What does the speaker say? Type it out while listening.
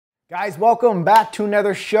Guys, welcome back to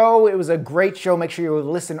another show. It was a great show. Make sure you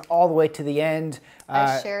listen all the way to the end.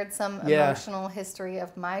 I shared some emotional history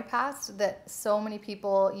of my past that so many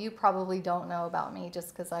people, you probably don't know about me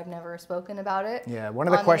just because I've never spoken about it One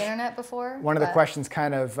of the on the internet before. One of the questions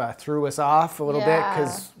kind of threw us off a little bit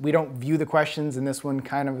because we don't view the questions, and this one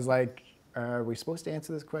kind of was like, are we supposed to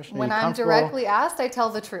answer this question? When I'm directly asked, I tell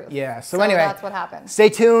the truth. Yeah, so anyway, that's what happened. Stay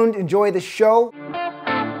tuned. Enjoy the show.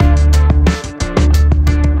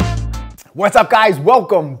 What's up, guys?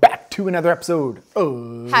 Welcome back to another episode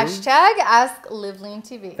of Hashtag Ask Liveline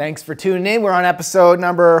TV. Thanks for tuning in. We're on episode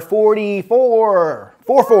number 44.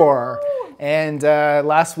 And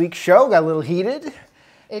last week's show got a little heated.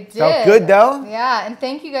 It did. Felt good though. Yeah, and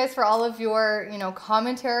thank you guys for all of your,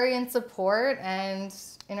 commentary and support and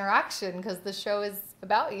interaction, because the show is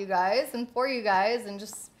about you guys and for you guys and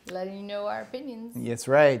just letting you know our opinions. That's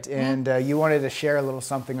right. And you wanted to share a little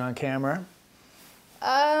something on camera.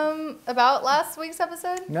 About last week's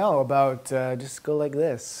episode? No, about just go like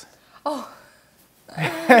this. Oh.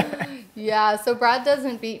 Yeah, so Brad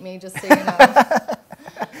doesn't beat me, just so you know.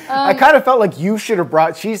 I kind of felt like you should have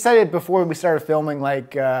brought, she said it before we started filming,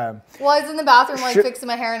 like... well, I was in the bathroom, fixing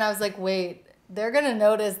my hair, and I was like, wait, they're going to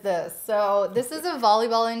notice this. So this is a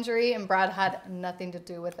volleyball injury, and Brad had nothing to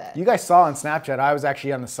do with it. You guys saw on Snapchat, I was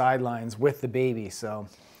actually on the sidelines with the baby, so...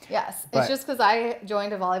 Yes, it's just because I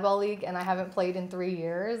joined a volleyball league and I haven't played in 3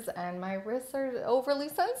 years and my wrists are overly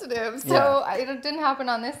sensitive. So it didn't happen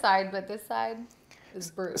on this side, but this side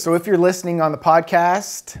is bruised. So if you're listening on the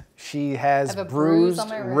podcast, she has bruised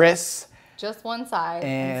wrists. Just one side.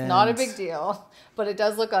 And it's not a big deal, but it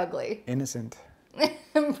does look ugly. Innocent.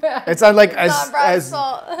 It's not like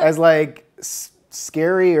as like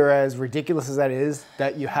scary or as ridiculous as that is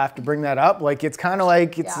that you have to bring that up. Like it's kind of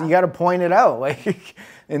like you got to point it out. Like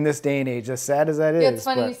in this day and age, as sad as that is. It's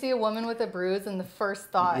funny, you see a woman with a bruise and the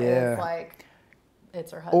first thought is like,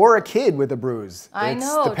 it's her husband. Or a kid with a bruise. I it's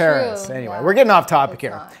know, the parents. true. Anyway, we're getting off topic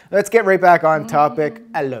here. Let's get right back on topic.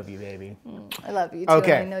 I love you, baby. I love you too.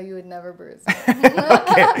 Okay. And I know you would never bruise me.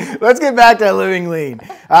 Okay, let's get back to Living Lean.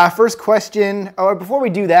 First question, before we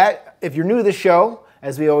do that, if you're new to the show,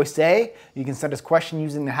 as we always say, you can send us questions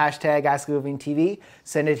using the hashtag AskLivingTV.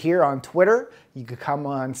 Send it here on Twitter. You could come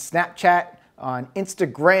on Snapchat, on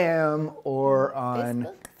Instagram, or on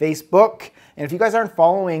Facebook. And if you guys aren't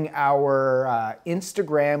following our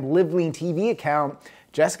Instagram Liveline TV account,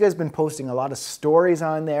 Jessica has been posting a lot of stories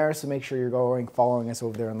on there, so make sure you're following us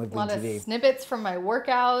over there on Liveline TV. A lot of snippets from my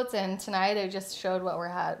workouts, and tonight I just showed what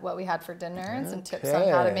we had for dinner and some tips on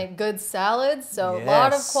how to make good salads. So a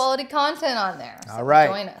lot of quality content on there. So all right.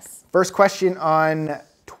 Join us. First question on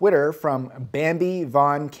Twitter from Bambi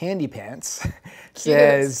Von Candy Pants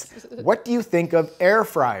says, what do you think of air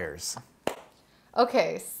fryers?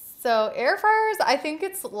 Okay, so air fryers, I think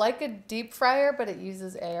it's like a deep fryer, but it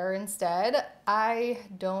uses air instead. I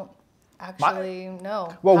don't actually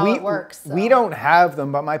know how it works. So. We don't have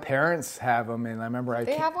them, but my parents have them, and I remember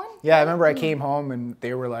They have one? Yeah, I remember I came home and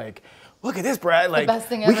they were like, look at this, Brad. Like, best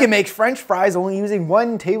thing we ever. can make French fries only using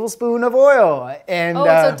 1 tablespoon of oil. And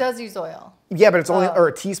so it does use oil. Yeah, but it's only or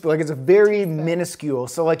a teaspoon. Like it's a very minuscule.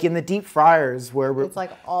 So like in the deep fryers where we're it's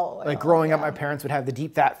like all oil. Like growing up, my parents would have the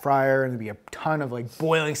deep fat fryer and there'd be a ton of like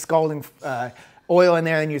boiling, scalding oil in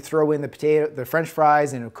there, and you throw in the French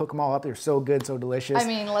fries, and it'll cook them all up. They're so good, so delicious. I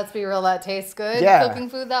mean, let's be real, that tastes good, cooking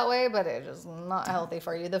food that way, but it's just not healthy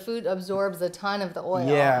for you. The food absorbs a ton of the oil,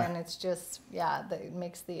 and it's just, it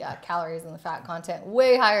makes the calories and the fat content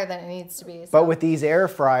way higher than it needs to be. So. But with these air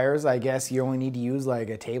fryers, I guess you only need to use like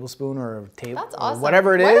a tablespoon or That's awesome. Or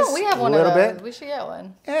whatever it Why is. Don't we have one a little of those? bit. We should get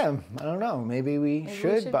one. Yeah, I don't know. Maybe we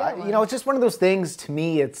should. But get one. it's just one of those things. To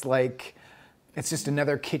me, it's like. It's just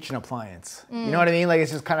another kitchen appliance. You know what I mean? Like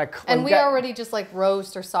it's just kind of. And we already just like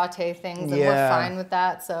roast or saute things, and we're fine with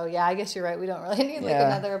that. So I guess you're right. We don't really need like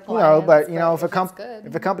another appliance. But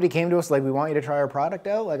if a company came to us like, we want you to try our product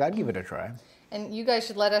out, like I'd give it a try. And you guys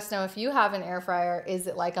should let us know if you have an air fryer. Is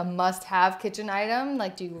it like a must-have kitchen item?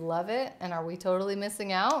 Like, do you love it? And are we totally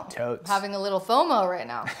missing out? Totes. Having a little FOMO right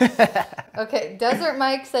now. Okay, Desert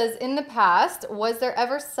Mike says, in the past, was there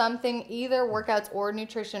ever something, either workouts or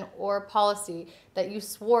nutrition or policy, that you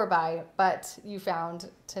swore by, but you found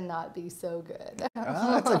to not be so good?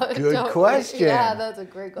 Oh, that's a good question. Yeah, that's a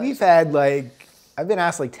great question. We've had I've been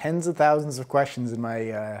asked like tens of thousands of questions in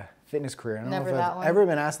my fitness career. I don't know if I've ever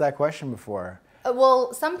been asked that question before.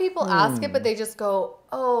 Well, some people ask it, but they just go,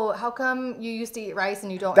 "Oh, how come you used to eat rice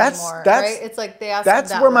and you don't That's- anymore?" that's- Right? It's like they ask.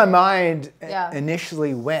 That's that where my way. mind Yeah.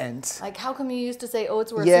 initially went. Like, how come you used to say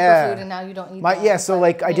oats were a Yeah. superfood and now you don't eat My, them? yeah, It's so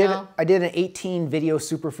like you know? I did an 18 video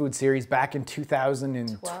superfood series back in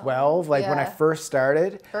 2012, like when I Yeah. first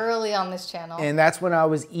started. Early on this channel. And that's when I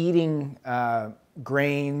was eating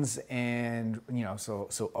grains and,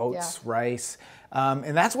 so oats, Yeah. rice.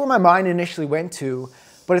 And that's where my mind initially went to.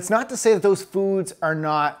 But it's not to say that those foods are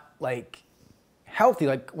not like healthy.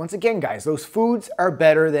 Like, once again, guys, those foods are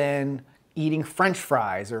better than eating French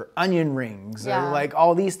fries or onion rings Yeah. or like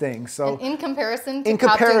all these things. So And in comparison to In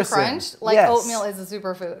Captain comparison, Crunch, like yes. oatmeal is a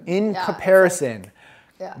superfood. in Yeah, it's comparison.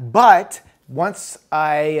 yeah. But once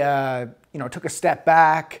I, took a step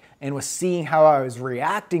back and was seeing how I was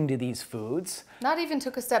reacting to these foods, Not even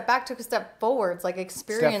took a step back, took a step forwards, like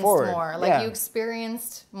experienced forward, more. Like yeah. you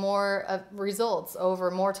experienced more results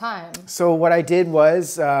over more time. so what I did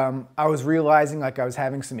was I was realizing like I was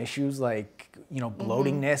having some issues like,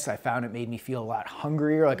 bloatingness. I found it made me feel a lot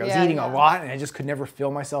hungrier. Like I was Yeah, eating a yeah. lot and I just could never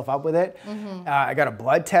fill myself up with it. I got a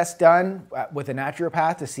blood test done with a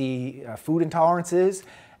naturopath to see food intolerances.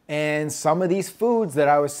 And some of these foods that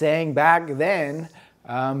I was saying back then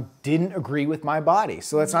didn't agree with my body.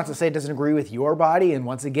 So that's not to say it doesn't agree with your body. And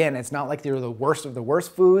once again, it's not like they're the worst of the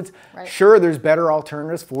worst foods. Right. Sure, there's better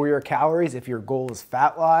alternatives for your calories if your goal is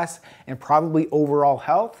fat loss and probably overall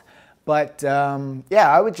health. But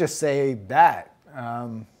I would just say that,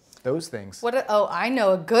 those things. I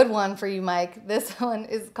know a good one for you, Mike. This one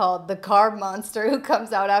is called the Carb Monster, who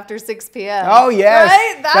comes out after 6 p.m. Oh,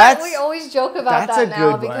 yes. Right? We always joke about that's that a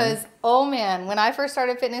now good one. because, oh man, when I first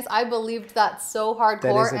started fitness, I believed that so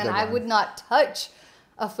hardcore, is a and good I one. would not touch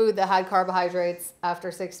a food that had carbohydrates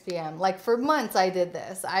after 6 p.m. Like for months I did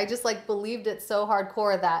this. I just like believed it so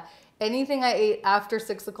hardcore that anything I ate after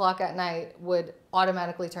 6 o'clock at night would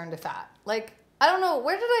automatically turn to fat. Like, I don't know,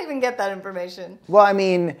 where did I even get that information? Well, I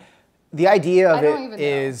mean, the idea of I don't it even know.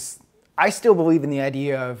 is, I still believe in the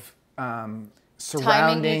idea of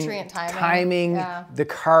surrounding, nutrient timing. Yeah. the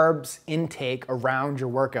carbs intake around your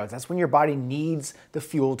workouts. That's when your body needs the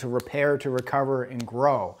fuel to repair, to recover, and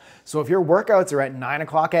grow. So if your workouts are at 9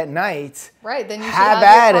 o'clock at night, Right, then you should have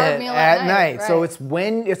have your at carb it meal at night. So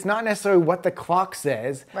right. it's not necessarily what the clock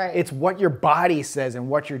says. Right. It's what your body says and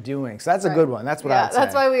what you're doing. So that's a good one. That's what I would say.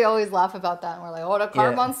 That's why we always laugh about that. And we're like, oh, the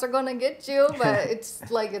carb Yeah. monster gonna get you. But it's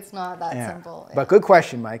like, it's not that simple. Yeah. But good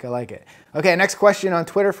question, Mike. I like it. Okay, next question on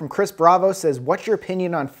Twitter from Chris Bravo says, what's your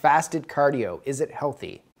opinion on fasted cardio? Is it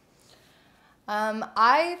healthy?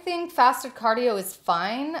 I think fasted cardio is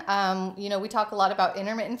fine. We talk a lot about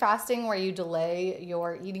intermittent fasting where you delay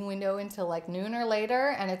your eating window until like noon or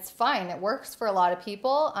later, and it's fine. It works for a lot of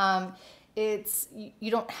people.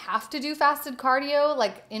 You don't have to do fasted cardio.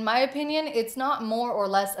 Like, in my opinion, it's not more or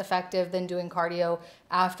less effective than doing cardio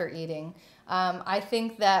after eating. I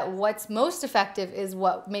think that what's most effective is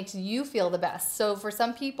what makes you feel the best. So for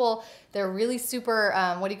some people, they're really super,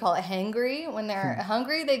 hangry. When they're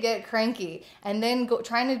hungry, they get cranky. And then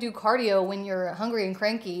trying to do cardio when you're hungry and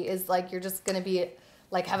cranky is like, you're just going to be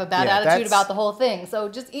like, have a bad attitude about the whole thing. So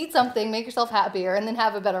just eat something, make yourself happier, and then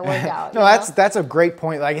have a better workout. No, that's a great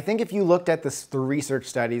point. Like, I think if you looked at the research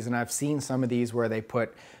studies, and I've seen some of these where they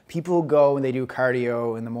put people who go and they do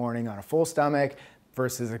cardio in the morning on a full stomach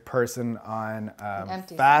versus a person on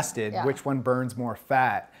Empty fasted, stomach, yeah. which one burns more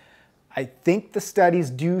fat? I think the studies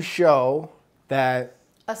do show that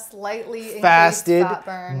a slightly fasted, increased fat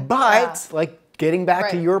burn. but like getting back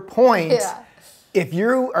to your point, Yeah. if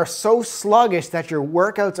you are so sluggish that your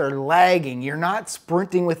workouts are lagging, you're not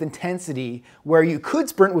sprinting with intensity where you could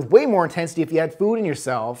sprint with way more intensity if you had food in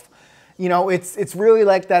yourself. It's really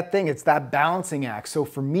like that thing. It's that balancing act. So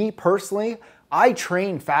for me personally, I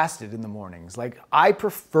train fasted in the mornings. Like, I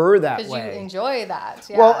prefer that way. Because you enjoy that.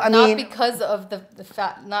 Yeah. Well, I mean, not because of the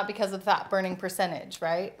fat, not because of the fat burning percentage,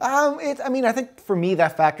 right? I think for me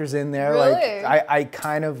that factors in there. Really? Like, I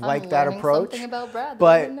kind of like that approach. Something about Brad that I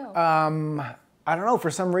But didn't know. I don't know.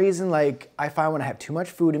 For some reason, like, I find when I have too much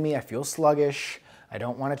food in me, I feel sluggish. I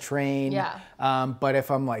don't want to train. Yeah. But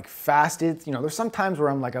if I'm like fasted, there's some times where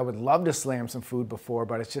I'm like, I would love to slam some food before,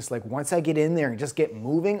 but it's just like once I get in there and just get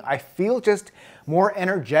moving, I feel just more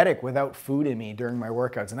energetic without food in me during my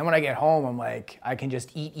workouts. And then when I get home, I'm like, I can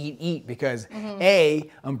just eat because A,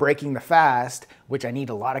 I'm breaking the fast, which I need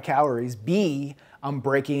a lot of calories. B, I'm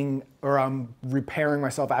breaking or I'm repairing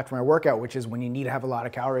myself after my workout, which is when you need to have a lot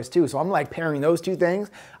of calories too. So I'm like pairing those two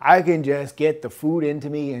things. I can just get the food into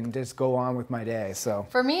me and just go on with my day. So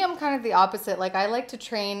for me, I'm kind of the opposite. Like I like to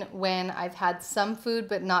train when I've had some food,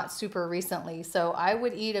 but not super recently. So I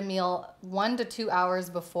would eat a meal 1 to 2 hours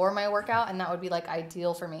before my workout, and that would be like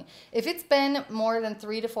ideal for me. If it's been more than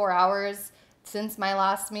 3 to 4 hours since my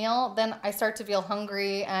last meal, then I start to feel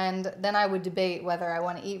hungry, and then I would debate whether I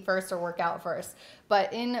want to eat first or work out first.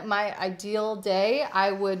 But in my ideal day,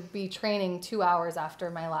 I would be training 2 hours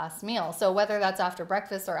after my last meal. So whether that's after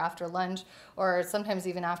breakfast or after lunch or sometimes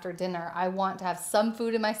even after dinner, I want to have some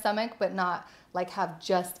food in my stomach, but not like have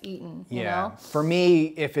just eaten, you know? For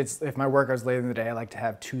me, if my workout's later in the day, I like to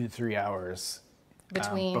have 2 to 3 hours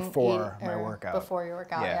Between before my workout. Before your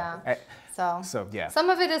workout, yeah. So yeah. Some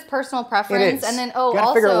of it is personal preference, It is. and then You also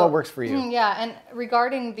gotta figure out what works for you. Yeah, and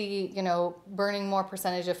regarding the burning more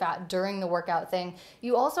percentage of fat during the workout thing,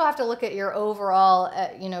 you also have to look at your overall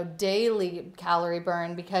daily calorie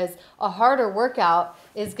burn, because a harder workout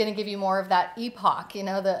is going to give you more of that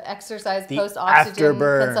EPOC, the exercise post oxygen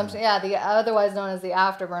consumption. Yeah, the otherwise known as the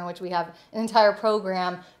afterburn, which we have an entire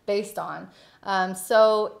program based on.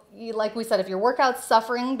 So like we said, if your workout's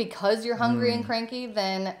suffering because you're hungry and cranky,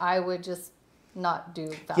 then I would just not do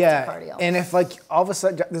fasted cardio. And if like all of a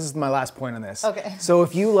sudden, this is my last point on this. Okay. So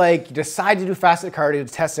if you decide to do fasted cardio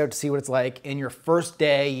to test it out to see what it's like, in your first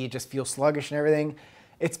day you just feel sluggish and everything,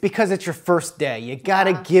 it's because it's your first day. You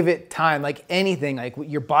gotta give it time, like anything. Like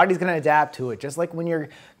your body's gonna adapt to it. Just like when you're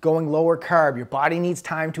going lower carb, your body needs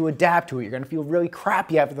time to adapt to it. You're gonna feel really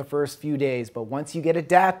crappy after the first few days, but once you get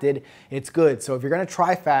adapted, it's good. So if you're gonna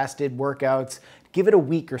try fasted workouts, give it a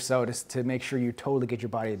week or so to make sure you totally get your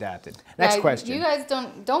body adapted. Next question. You guys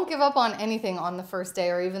don't give up on anything on the first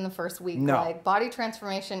day or even the first week. No. Like body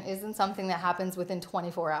transformation isn't something that happens within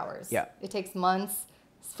 24 hours. Yeah. It takes months.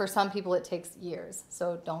 For some people, it takes years.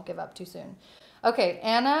 So don't give up too soon. Okay,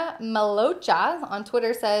 Anna Malocha on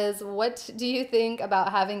Twitter says, what do you think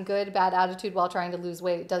about having good, bad attitude while trying to lose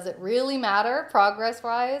weight? Does it really matter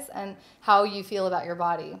progress-wise, and how you feel about your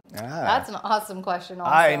body? That's an awesome question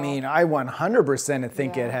also. I mean, I 100%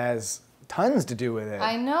 think it has tons to do with it.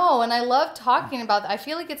 I know, and I love talking about that. I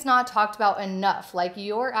feel like it's not talked about enough. Like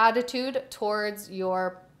your attitude towards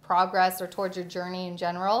your progress or towards your journey in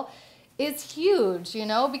general is huge,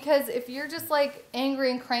 because if you're just like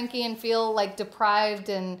angry and cranky and feel like deprived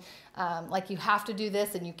and like you have to do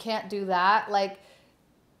this and you can't do that, like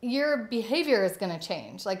your behavior is going to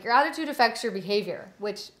change. Like your attitude affects your behavior,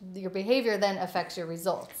 which your behavior then affects your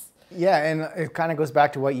results. Yeah, and it kind of goes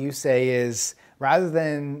back to what you say is, rather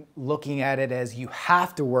than looking at it as you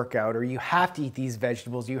have to work out or you have to eat these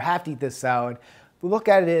vegetables, you have to eat this salad, we look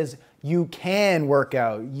at it as you can work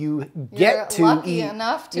out. You're lucky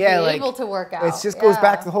enough to be able to work out. It just goes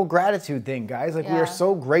back to the whole gratitude thing, guys. Like we are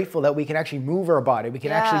so grateful that we can actually move our body. We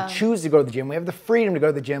can actually choose to go to the gym. We have the freedom to go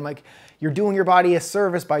to the gym. Like you're doing your body a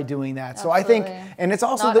service by doing that. Absolutely. So I think, and it's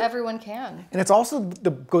also not everyone can. And it's also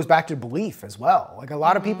goes back to belief as well. Like a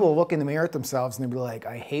lot of people look in the mirror at themselves and they'll be like,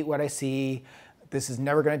 I hate what I see. This is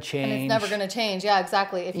never going to change. And it's never going to change. Yeah,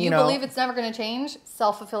 exactly. If you believe it's never going to change,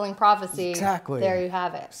 self-fulfilling prophecy. Exactly. There you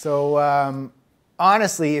have it. So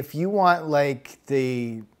honestly, if you want like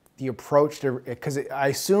the approach to, because I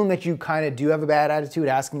assume that you kind of do have a bad attitude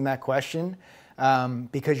asking that question,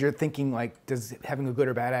 because you're thinking like, does having a good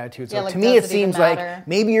or bad attitude? So to me, it seems like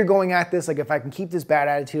maybe you're going at this like, if I can keep this bad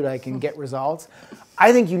attitude, I can get results.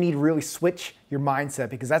 I think you need to really switch your mindset,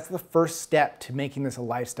 because that's the first step to making this a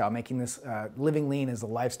lifestyle, making this living lean as a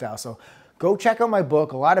lifestyle. So go check out my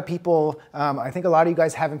book. A lot of people, I think a lot of you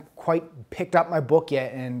guys haven't quite picked up my book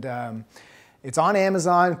yet, and it's on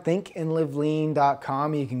Amazon,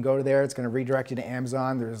 thinkandlivelean.com. You can go to there. It's going to redirect you to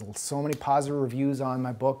Amazon. There's so many positive reviews on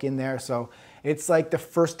my book in there. So it's like the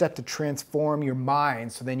first step to transform your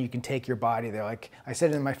mind, so then you can take your body there. Like I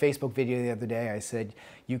said in my Facebook video the other day, I said,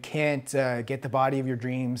 you can't get the body of your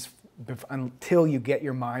dreams until you get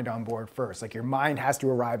your mind on board first. Like your mind has to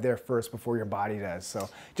arrive there first before your body does. So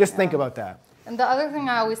just think about that. And the other thing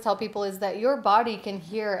I always tell people is that your body can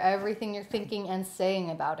hear everything you're thinking and saying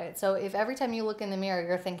about it. So if every time you look in the mirror,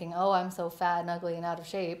 you're thinking, oh, I'm so fat and ugly and out of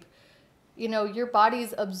shape, your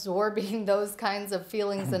body's absorbing those kinds of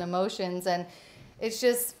feelings and emotions. And it's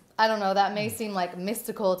just, I don't know, that may seem like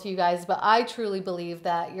mystical to you guys, but I truly believe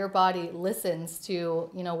that your body listens to,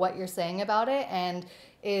 what you're saying about it, and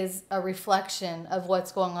is a reflection of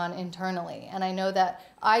what's going on internally. And I know that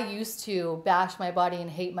I used to bash my body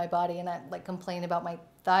and hate my body, and I like complain about my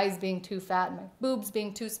thighs being too fat and my boobs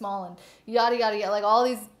being too small and yada, yada, yada, like all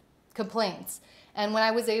these complaints. And when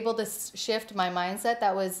I was able to shift my mindset,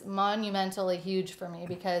 that was monumentally huge for me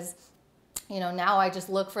because, now I just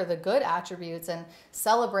look for the good attributes and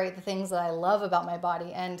celebrate the things that I love about my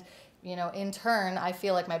body. And, in turn, I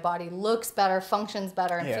feel like my body looks better, functions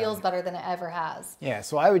better, and feels better than it ever has. Yeah,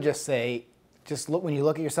 so I would just say, when you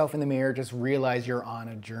look at yourself in the mirror, just realize you're on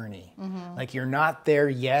a journey. Like you're not there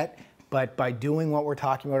yet, but by doing what we're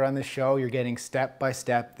talking about on this show, you're getting step by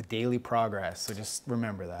step the daily progress. So just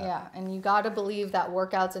remember that. Yeah, and you got to believe that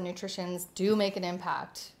workouts and nutritions do make an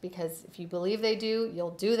impact, because if you believe they do,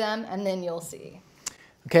 you'll do them and then you'll see.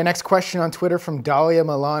 Okay, next question on Twitter from Dalia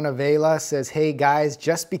Milana Vela says, hey guys,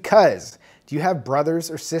 just because, do you have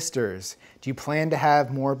brothers or sisters? Do you plan to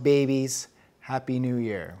have more babies? Happy New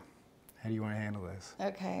Year. How do you want to handle this?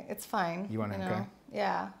 Okay, it's fine. You want to, okay?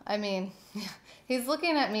 Yeah, I mean, he's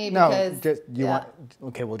looking at me no, because...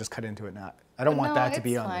 okay, we'll just cut into it now. I don't want that to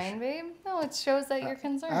be on this. No, it's fine, babe. No, it shows that you're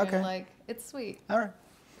concerned. Okay. Like, it's sweet. All right.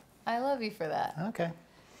 I love you for that. Okay.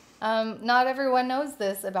 Not everyone knows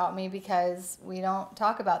this about me because we don't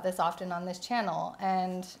talk about this often on this channel.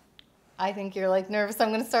 And I think you're like nervous I'm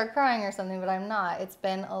going to start crying or something, but I'm not. It's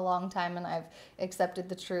been a long time and I've accepted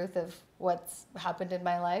the truth of what's happened in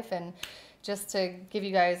my life. And just to give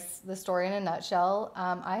you guys the story in a nutshell,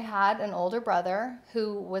 I had an older brother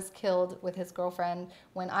who was killed with his girlfriend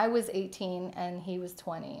when I was 18 and he was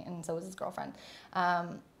 20, and so was his girlfriend.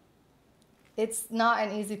 It's not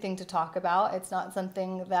an easy thing to talk about. It's not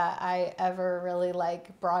something that I ever really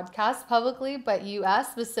broadcast publicly, but you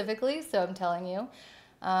asked specifically, so I'm telling you.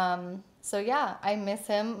 So yeah, I miss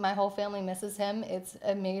him. My whole family misses him. It's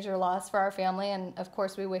a major loss for our family, and of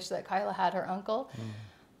course we wish that Kyla had her uncle.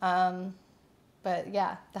 But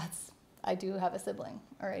yeah, I do have a sibling,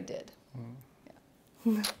 or I did.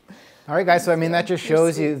 Yeah. All right, guys, so I mean, that just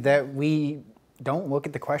shows you that we don't look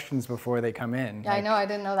at the questions before they come in. Yeah, I know, I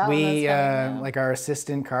didn't know that we, like our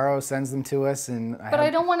assistant, Caro, sends them to us. But I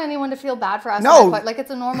don't want anyone to feel bad for asking No. that. Like, it's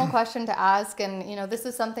a normal question to ask, and, this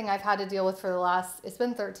is something I've had to deal with for it's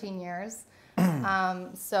been 13 years.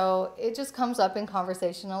 So it just comes up in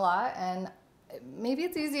conversation a lot, and maybe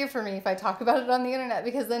it's easier for me if I talk about it on the internet,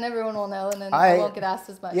 because then everyone will know, and then I won't get asked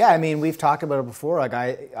as much. Yeah, I mean, we've talked about it before. Like,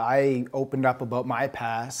 I opened up about my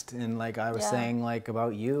past, and like I was saying, like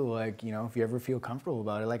about you, like, if you ever feel comfortable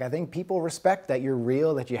about it, like I think people respect that you're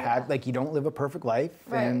real, that you had, like, you don't live a perfect life,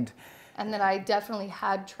 and that I definitely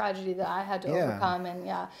had tragedy that I had to overcome,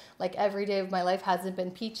 and like every day of my life hasn't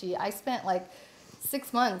been peachy. I spent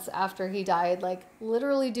 6 months after he died,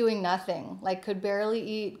 literally doing nothing, could barely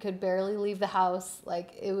eat, could barely leave the house. I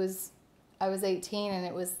was 18 and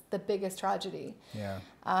it was the biggest tragedy. Yeah.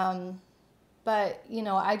 But,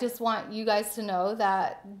 I just want you guys to know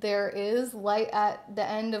that there is light at the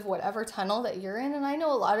end of whatever tunnel that you're in. And I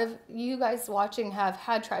know a lot of you guys watching have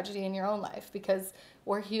had tragedy in your own life, because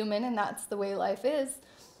we're human and that's the way life is.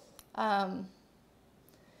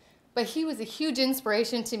 But he was a huge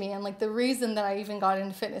inspiration to me, and the reason that I even got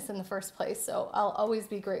into fitness in the first place. So I'll always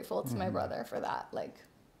be grateful to my brother for that.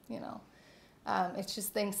 It's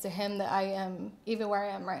just thanks to him that I am even where I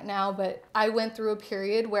am right now. But I went through a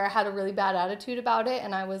period where I had a really bad attitude about it,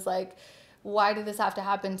 and I was like, why did this have to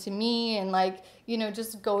happen to me? And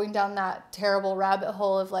just going down that terrible rabbit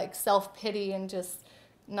hole of self-pity and just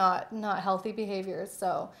not healthy behaviors.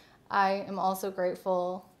 So I am also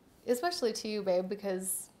grateful, especially to you, babe,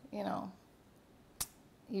 because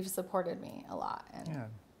you've supported me a lot. And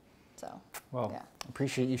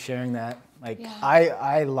appreciate you sharing that.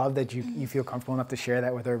 I love that you feel comfortable enough to share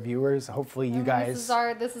that with our viewers. Hopefully you guys...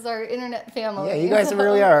 This is our internet family. Yeah, you guys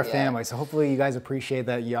really are our family. So hopefully you guys appreciate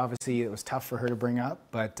that. Obviously it was tough for her to bring up,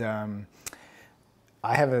 but I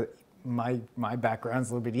have my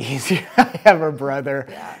background's a little bit easier. I have a brother,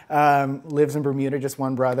 lives in Bermuda, just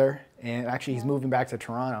one brother, and actually he's moving back to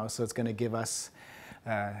Toronto, so it's going to give us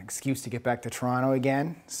excuse to get back to Toronto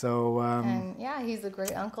again. So and he's a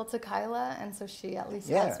great uncle to Kyla, and so she at least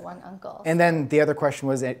has one uncle. And then the other question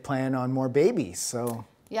was, plan on more babies. So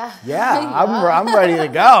I'm ready to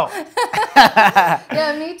go.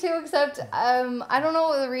 Yeah, me too, except I don't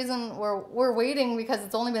know the reason we're waiting, because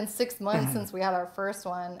it's only been 6 months since we had our first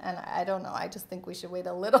one, and I don't know, I just think we should wait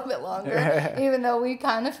a little bit longer. Even though we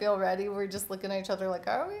kind of feel ready, we're just looking at each other like,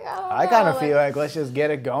 are we? I kind of feel like let's just get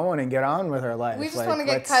it going and get on with our life. We just want to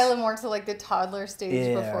get Kyla more to the toddler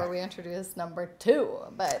stage before we introduce number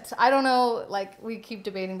 2. But I don't know, we keep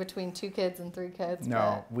debating between 2 kids and 3 kids.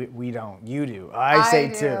 No, we don't. You do. I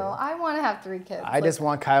say 2. I want to have 3 kids. I just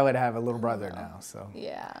want Kyla to have a little brother now. So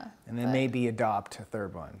and then maybe adopt a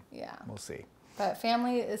 3rd one. Yeah, we'll see. But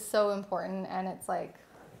family is so important, and it's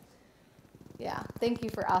Yeah, thank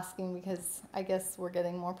you for asking because I guess we're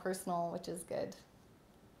getting more personal, which is good.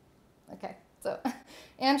 Okay, so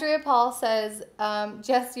Andrea Paul says,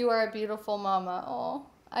 Jess, you are a beautiful mama. Oh,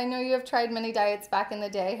 I know you have tried many diets back in the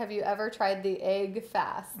day. Have you ever tried the egg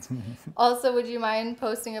fast? Also, would you mind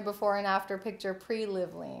posting a before and after picture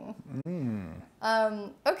pre-live lean?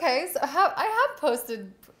 Okay, so I have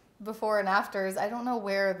posted before and afters. I don't know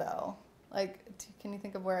where though. Like, can you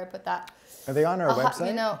think of where I put that? Are they on our website?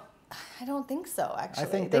 You know, I don't think so, actually. I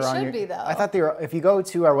think they they're should be, though. I thought they were. If you go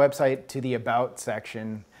to our website to the About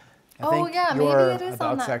section, I think maybe your it is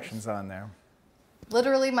About on that. section's on there.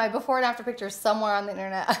 Literally, my before and after picture is somewhere on the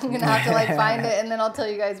internet. I'm going to have to, like, find it, and then I'll tell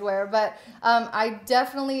you guys where. But I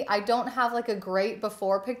don't have, like, a great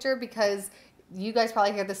before picture because you guys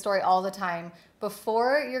probably hear this story all the time.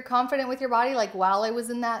 Before you're confident with your body, like, while I was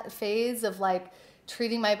in that phase of, like,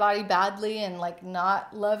 treating my body badly and like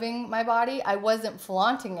not loving my body, I wasn't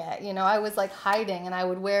flaunting it. You know, I was like hiding and I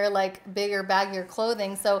would wear like bigger, baggier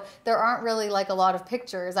clothing. So there aren't really like a lot of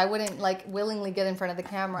pictures. I wouldn't like willingly get in front of the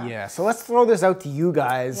camera. Yeah, so let's throw this out to you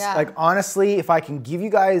guys. Yeah. Like honestly, if I can give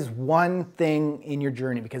you guys one thing in your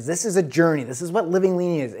journey, because this is a journey. This is what living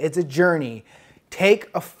lean is. It's a journey. Take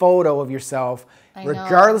a photo of yourself,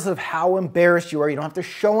 regardless of how embarrassed you are. You don't have to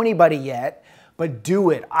show anybody yet. But do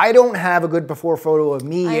it. I don't have a good before photo of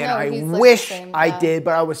me, and I wish I did,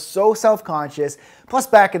 but I was so self-conscious. Plus,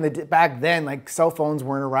 back then, like cell phones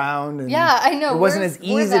weren't around, and yeah, I know. It wasn't as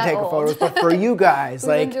easy to take photos. But for you guys,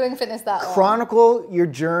 like been doing fitness that long. Chronicle your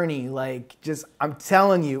journey. Like, just I'm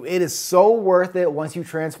telling you, it is so worth it once you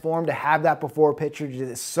transform to have that before picture.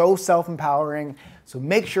 It's so self-empowering. So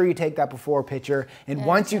make sure you take that before picture. And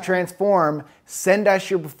once you transform, send us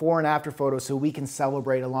your before and after photos so we can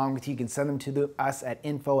celebrate along with you. You can send them to us at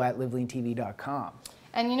info@liveleantv.com.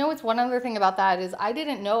 And you know what's one other thing about that is I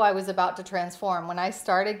didn't know I was about to transform. When I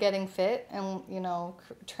started getting fit and, you know,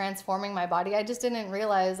 transforming my body, I just didn't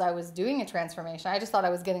realize I was doing a transformation. I just thought I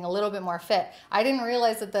was getting a little bit more fit. I didn't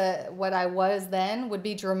realize that what I was then would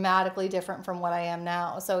be dramatically different from what I am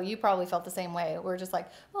now. So you probably felt the same way. We're just like,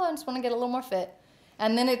 oh, I just want to get a little more fit.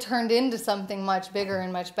 And then it turned into something much bigger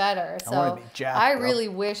and much better. So I really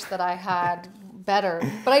wish that I had better.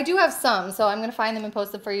 But I do have some, so I'm going to find them and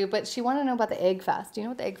post them for you. But she wanted to know about the egg fast. Do you know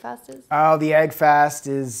what the egg fast is? Oh, the egg fast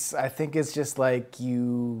is, I think it's just like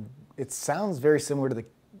it sounds very similar to the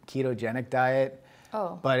ketogenic diet.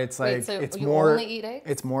 Oh. But it's like, Wait, so it's you more, only eat eggs?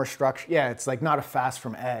 It's more structured. Yeah, it's like not a fast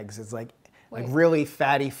from eggs. It's like really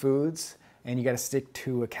fatty foods. And you got to stick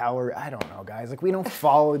to a calorie. I don't know, guys. Like, we don't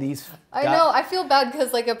follow these. I know. I feel bad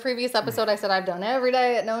because, like, a previous episode, I said I've done every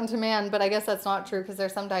diet known to man, but I guess that's not true because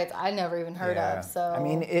there's some diets I never even heard of. So I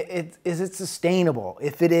mean, is it sustainable?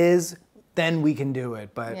 If it is, then we can do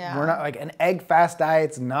it. But we're not like an egg fast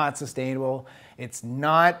diet's not sustainable. It's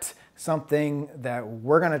not something that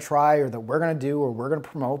we're going to try or that we're going to do or we're going to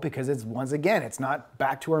promote because it's, once again, it's not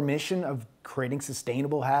back to our mission of creating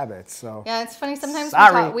sustainable habits. So yeah, it's funny. Sometimes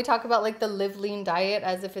we talk about like the live lean diet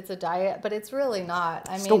as if it's a diet, but it's really not.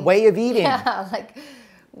 I mean, it's a way of eating. Yeah, like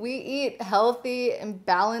we eat healthy and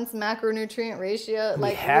balanced macronutrient ratio. We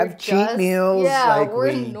like have cheat meals. Yeah, like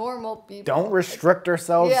we're normal people. Don't restrict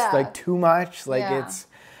ourselves like too much. Like it's.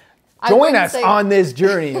 Join us on this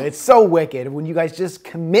journey. It's so wicked when you guys just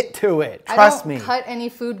commit to it. Trust me. I don't cut any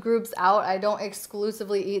food groups out. I don't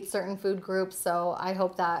exclusively eat certain food groups. So I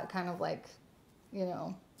hope that kind of like, you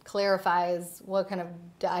know, clarifies what kind of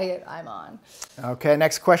diet I'm on. Okay,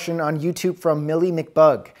 next question on YouTube from Millie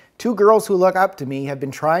McBug. 2 girls who look up to me have been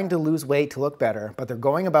trying to lose weight to look better, but they're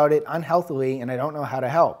going about it unhealthily and I don't know how to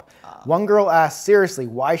help. One girl asked seriously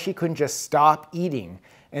why she couldn't just stop eating.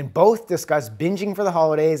 And both discuss binging for the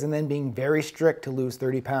holidays and then being very strict to lose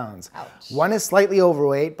 30 pounds. Ouch. One is slightly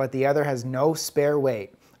overweight, but the other has no spare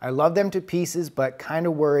weight. I love them to pieces, but kind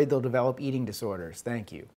of worried they'll develop eating disorders.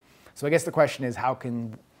 Thank you. So I guess the question is,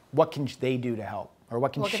 what can they do to help? Or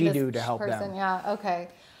what can she do to help them? Yeah, okay.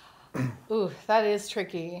 Ooh, that is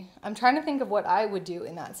tricky. I'm trying to think of what I would do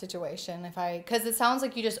in that situation because it sounds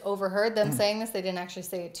like you just overheard them saying this. They didn't actually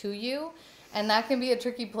say it to you. And that can be a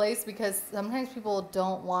tricky place because sometimes people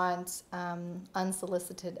don't want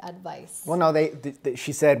unsolicited advice. Well, no,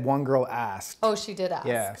 she said one girl asked. Oh, she did ask.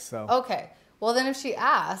 Yeah, so. Okay. Well, then if she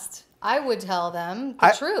asked, I would tell them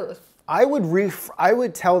the truth. I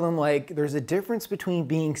would tell them, like, there's a difference between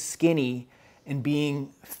being skinny and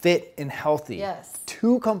being fit and healthy. Yes.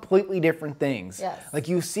 2 completely different things. Yes. Like,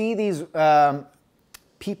 you see these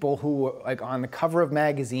people who, like, on the cover of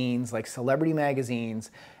magazines, like celebrity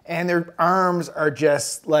magazines, and their arms are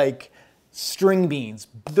just like string beans.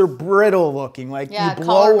 They're brittle looking. Like you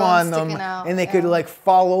blow on them and they could like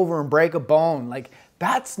fall over and break a bone. Like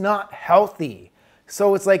That's not healthy.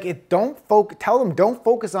 So it's like, tell them don't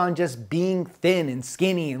focus on just being thin and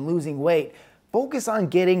skinny and losing weight. Focus on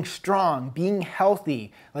getting strong, being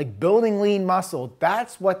healthy, like building lean muscle.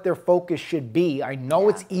 That's what their focus should be. I know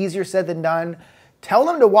it's easier said than done. Tell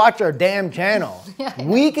them to watch our damn channel.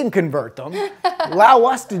 We can convert them. Allow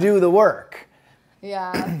us to do the work.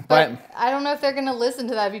 Yeah, but I don't know if they're going to listen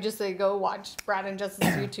to that if you just say, go watch Brad and Jess's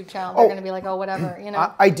YouTube channel. They're going to be like, oh, whatever, you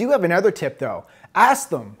know. I do have another tip, though. Ask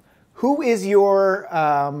them, who is your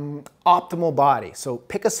optimal body? So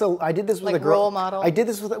pick I did this with a girl. Role model. I did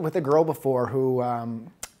this with a girl before who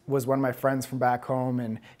was one of my friends from back home,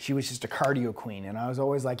 and she was just a cardio queen. And I was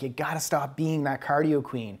always like, you got to stop being that cardio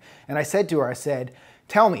queen. And I said to her, I said,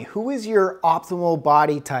 tell me, who is your optimal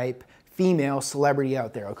body type female celebrity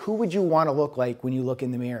out there? Like, who would you want to look like when you look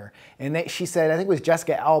in the mirror? And she said, I think it was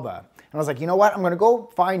Jessica Alba. And I was like, you know what? I'm going to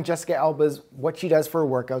go find Jessica Alba's, what she does for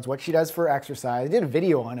workouts, what she does for exercise. I did a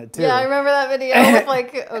video on it too. Yeah, I remember that video with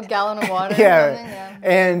like a gallon of water. Yeah.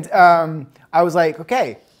 And I was like,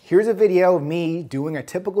 okay, here's a video of me doing a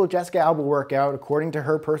typical Jessica Alba workout according to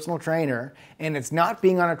her personal trainer. And it's not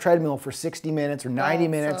being on a treadmill for 60 minutes or 90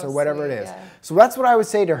 minutes or whatever it is. Yeah. So that's what I would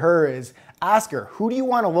say to her is, ask her, who do you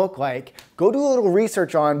want to look like? Go do a little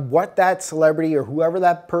research on what that celebrity or whoever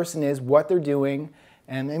that person is, what they're doing.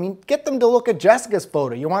 And I mean, get them to look at Jessica's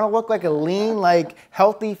photo. You want to look like a lean, like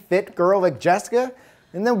healthy, fit girl like Jessica?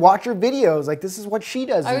 And then watch her videos. Like, this is what she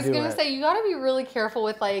does. I was going to say, you got to be really careful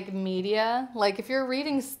with like media. Like, if you're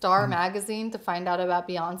reading Star magazine to find out about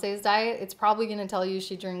Beyonce's diet, it's probably going to tell you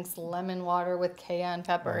she drinks lemon water with cayenne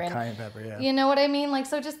pepper. Cayenne pepper, yeah. You know what I mean? Like,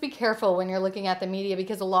 so just be careful when you're looking at the media,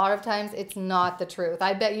 because a lot of times it's not the truth.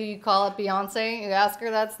 I bet you call up Beyonce, you ask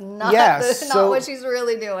her, that's not, not what she's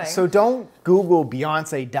really doing. So don't Google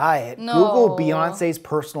Beyonce diet. No. Google Beyonce's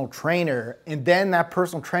personal trainer. And then that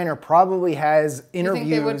personal trainer probably has interviews.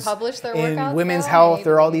 They would publish their in workouts Women's Health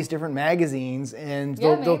or all these different magazines, and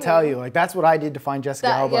they'll tell you. Like, that's what I did to find Jessica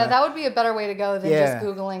Alba. Yeah, that would be a better way to go than just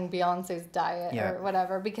Googling Beyonce's diet or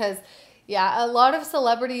whatever, because a lot of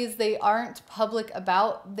celebrities, they aren't public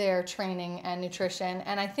about their training and nutrition,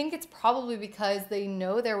 and I think it's probably because they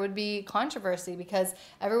know there would be controversy, because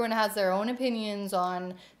everyone has their own opinions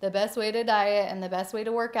on the best way to diet and the best way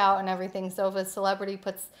to work out and everything. So if a celebrity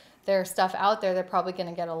puts their stuff out there, they're probably going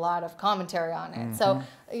to get a lot of commentary on it. Mm-hmm. So,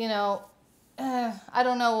 you know, I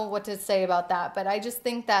don't know what to say about that, but I just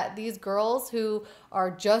think that these girls who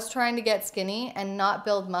are just trying to get skinny and not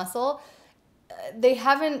build muscle, they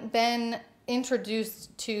haven't been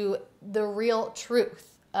introduced to the real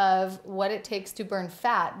truth of what it takes to burn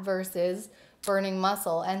fat versus burning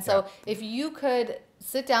muscle. And so if you could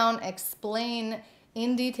sit down, explain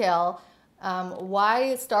in detail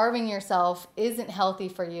why starving yourself isn't healthy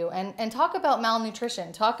for you, and talk about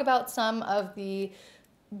malnutrition, talk about some of the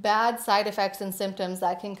bad side effects and symptoms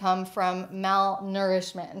that can come from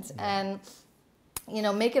malnourishment, and you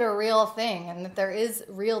know, make it a real thing, and that there is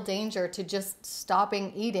real danger to just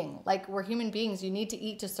stopping eating. Like, we're human beings, you need to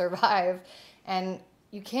eat to survive, and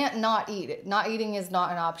you can't not eat. Not eating is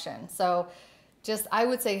not an option. So just, I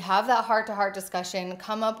would say, have that heart-to-heart discussion,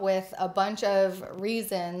 come up with a bunch of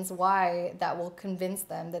reasons why that will convince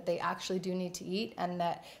them that they actually do need to eat, and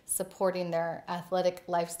that supporting their athletic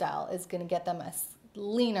lifestyle is going to get them a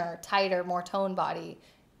leaner, tighter, more toned body,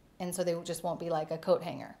 and so they just won't be like a coat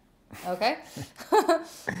hanger. Okay? All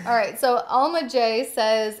right, so Alma J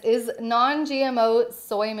says, is non-GMO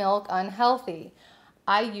soy milk unhealthy?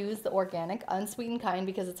 I use the organic, unsweetened kind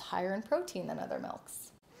because it's higher in protein than other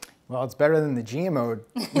milks. Well, it's better than the GMO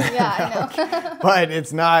yeah, I know. but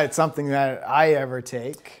it's not something that I ever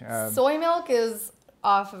take. Soy milk is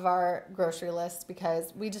off of our grocery list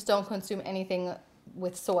because we just don't consume anything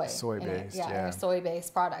with soy-based, or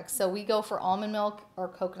soy-based products. So we go for almond milk or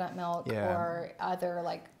coconut milk or other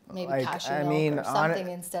maybe cashew milk or something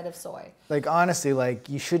instead of soy. Like, honestly, like,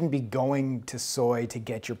 you shouldn't be going to soy to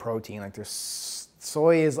get your protein. Like,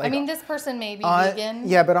 soy is like... I mean, this person may be vegan.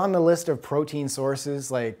 Yeah, but on the list of protein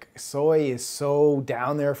sources, like, soy is so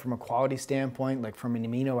down there from a quality standpoint, like from an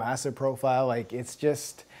amino acid profile. Like, it's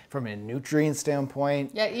just from a nutrient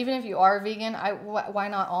standpoint. Yeah, even if you are vegan, why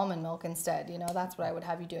not almond milk instead? You know, that's what I would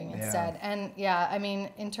have you doing instead. And yeah, I mean,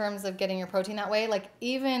 in terms of getting your protein that way, like,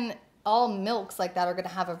 even all milks like that are going to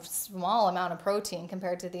have a small amount of protein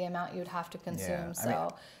compared to the amount you'd have to consume.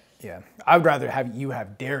 I would rather have you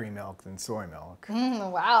have dairy milk than soy milk.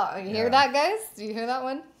 Wow. You hear that, guys? Do you hear that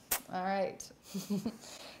one? All right.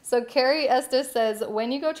 So Carrie Estes says,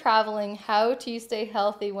 when you go traveling, how do you stay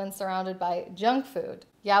healthy when surrounded by junk food?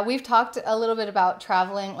 Yeah, we've talked a little bit about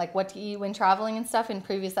traveling, like what to eat when traveling and stuff in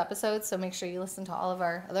previous episodes. So make sure you listen to all of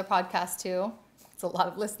our other podcasts too. It's a lot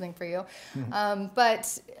of listening for you.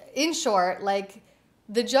 But in short, like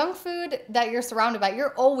the junk food that you're surrounded by,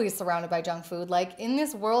 you're always surrounded by junk food. Like in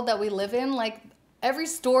this world that we live in, like every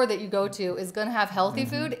store that you go to is going to have healthy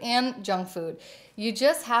food and junk food. You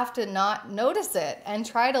just have to not notice it and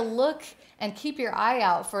try to look and keep your eye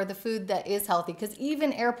out for the food that is healthy, because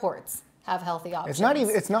even airports have healthy options.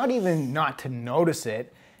 It's not even not to notice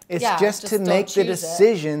it. It's Yeah, just to don't make the choose it.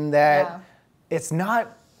 decision that Yeah. it's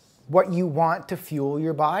not what you want to fuel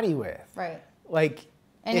your body with. Right. Like,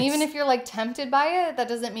 And it's- even if you're like tempted by it, that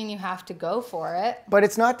doesn't mean you have to go for it. But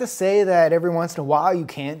it's not to say that every once in a while you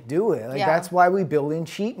can't do it. Like Yeah. that's why we build in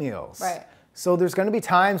cheat meals. Right. So there's going to be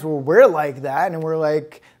times where we're like that, and we're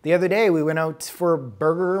like, the other day we went out for a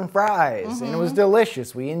burger and fries, and it was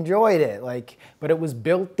delicious. We enjoyed it, like, but it was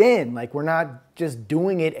built in. Like we're not just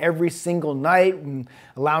doing it every single night and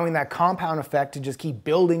allowing that compound effect to just keep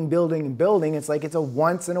building, building, and building. It's like it's a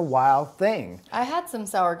once in a while thing. I had some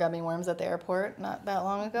sour gummy worms at the airport not that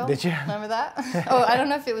long ago. Did you? Remember that? Oh, I don't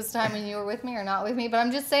know if it was time when you were with me or not with me, but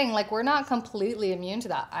I'm just saying, like, we're not completely immune to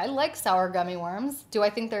that. I like sour gummy worms. Do I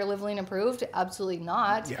think they're Liveline approved? Absolutely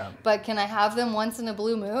not. Yeah. But can I have them once in a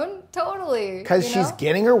blue moon? Totally. Because you she's know?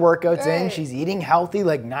 getting her workouts in, Right. she's eating healthy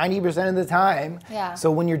like 90% of the time. Yeah. So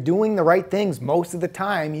when you're doing the right things most of the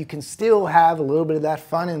time, you can still have a little bit of that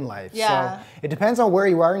fun in life. Yeah. So it depends on where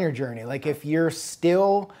you are in your journey. Like if you're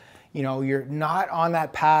still, you're not on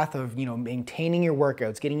that path of, maintaining your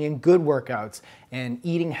workouts, getting in good workouts and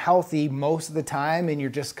eating healthy most of the time, and you're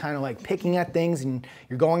just kind of like picking at things and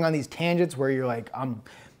you're going on these tangents where you're like, I'm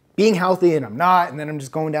being healthy and I'm not, and then I'm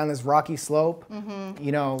just going down this rocky slope,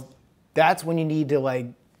 that's when you need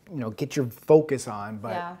to get your focus on.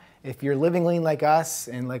 But Yeah. if you're living lean like us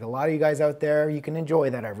and like a lot of you guys out there, you can enjoy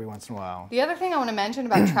that every once in a while. The other thing I want to mention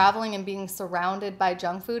about traveling and being surrounded by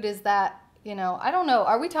junk food is that, I don't know,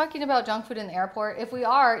 are we talking about junk food in the airport? If we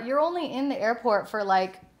are, you're only in the airport for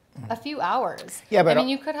like a few hours. Yeah, but I mean,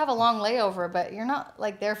 you could have a long layover, but you're not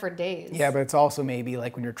like there for days. Yeah, but it's also maybe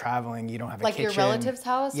like when you're traveling, you don't have a Like kitchen. your relative's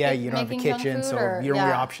house Yeah, you don't have a making junk kitchen, food, so or- your only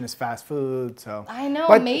yeah. option is fast food. So I know,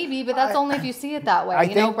 But maybe, but that's only if you see it that way. I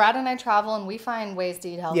You know, think- Brad and I travel and we find ways to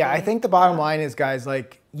eat healthy. yeah, I think the bottom line is, guys,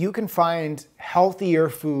 like you can find healthier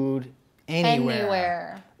food anywhere.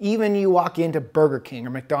 Anywhere. Even you walk into Burger King or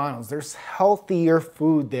McDonald's, there's healthier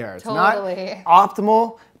food there. It's Totally. not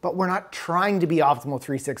optimal, but we're not trying to be optimal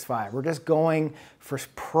 365. We're just going for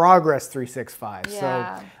progress 365.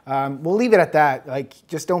 Yeah. So we'll leave it at that. Like,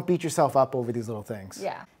 just don't beat yourself up over these little things.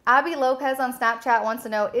 Yeah. Abby Lopez on Snapchat wants to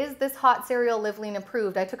know, is this hot cereal Liveline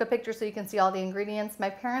approved? I took a picture so you can see all the ingredients. My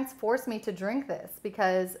parents forced me to drink this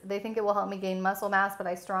because they think it will help me gain muscle mass, but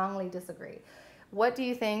I strongly disagree. What do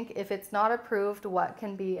you think? If it's not approved, what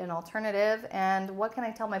can be an alternative? And what can I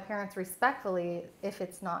tell my parents respectfully if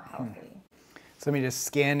it's not healthy? So let me just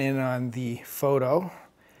scan in on the photo.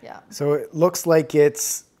 Yeah. So it looks like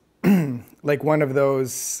it's like one of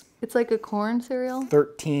those It's like a corn cereal?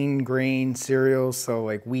 13 grain cereals. So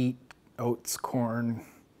like wheat, oats, corn,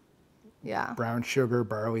 Yeah. brown sugar,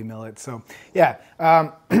 barley, millet. So yeah.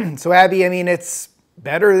 So Abby, I mean, it's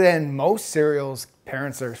better than most cereals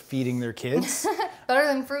parents are feeding their kids. Better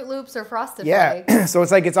than Fruit Loops or Frosted Yeah. Flakes. So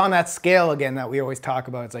it's like it's on that scale again that we always talk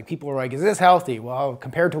about. It's like people are like, is this healthy? Well,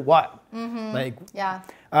 compared to what? Like, Yeah.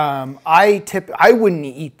 I wouldn't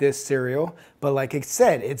eat this cereal, but like I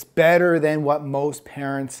said, it's better than what most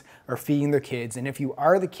parents are feeding their kids. And if you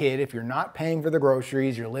are the kid, if you're not paying for the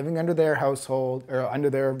groceries, you're living under their household or under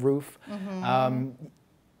their roof,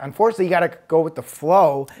 unfortunately, you got to go with the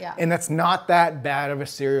flow. Yeah. And that's not that bad of a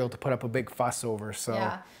cereal to put up a big fuss over. So.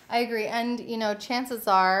 Yeah, I agree. And, chances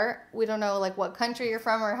are, we don't know like what country you're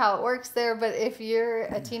from or how it works there, but if you're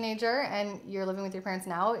a teenager and you're living with your parents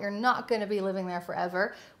now, you're not going to be living there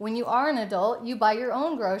forever. When you are an adult, you buy your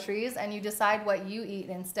own groceries and you decide what you eat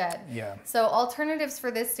instead. Yeah. So alternatives for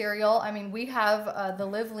this cereal, I mean, we have the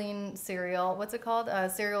Liveline cereal. What's it called?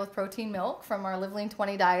 Cereal with protein milk from our Liveline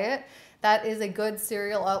 20 diet. That is a good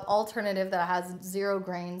cereal alternative that has 0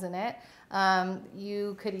 grains in it.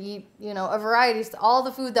 You could eat, a variety. All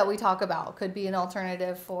the food that we talk about could be an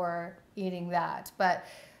alternative for eating that. But,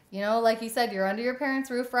 like you said, you're under your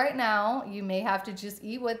parents' roof right now. You may have to just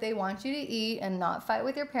eat what they want you to eat and not fight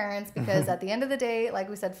with your parents because at the end of the day, like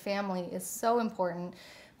we said, family is so important.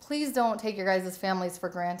 Please don't take your guys' families for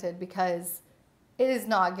granted because it is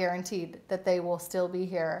not guaranteed that they will still be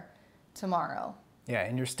here tomorrow. Yeah,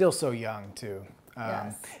 and you're still so young too.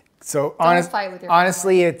 Yes. So Don't fight with your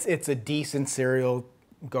honestly, it's a decent cereal.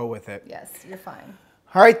 Go with it. Yes, you're fine.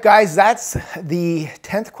 All right, guys, that's the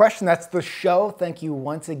 10th question. That's the show. Thank you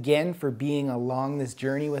once again for being along this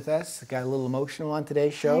journey with us. Got a little emotional on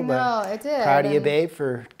today's show, I know, it did. Proud of you, babe,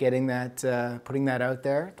 for getting that, putting that out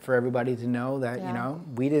there for everybody to know that, you know,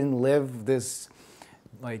 we didn't live this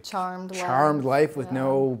like charmed life with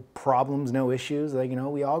no problems, no issues. Like, you know,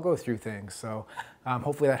 we all go through things. So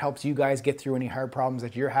hopefully that helps you guys get through any hard problems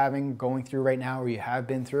that you're having, going through right now, or you have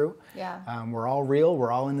been through. Yeah. We're all real.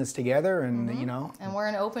 We're all in this together, and you know. And we're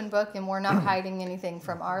an open book, and we're not hiding anything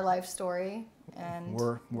from our life story. And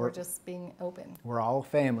we're just being open. We're all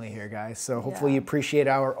family here, guys. So hopefully you appreciate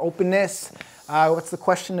our openness. What's the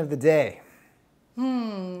question of the day?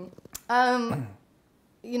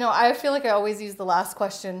 You know, I feel like I always use the last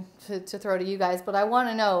question to throw to you guys, but I want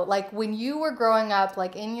to know, like, when you were growing up,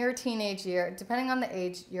 like in your teenage year, depending on the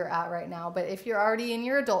age you're at right now, but if you're already in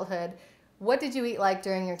your adulthood, what did you eat like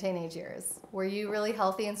during your teenage years? Were you really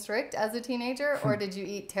healthy and strict as a teenager, or did you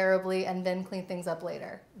eat terribly and then clean things up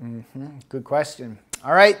later? Good question.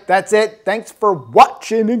 All right, that's it. Thanks for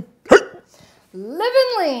watching. Live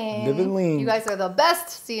and lean. Live and lean. You guys are the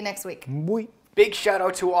best. See you next week. Big shout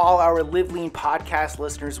out to all our Live Lean podcast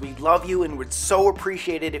listeners. We love you and would so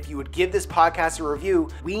appreciate it if you would give this podcast a review.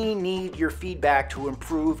 We need your feedback to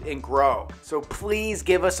improve and grow. So please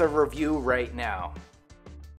give us a review right now.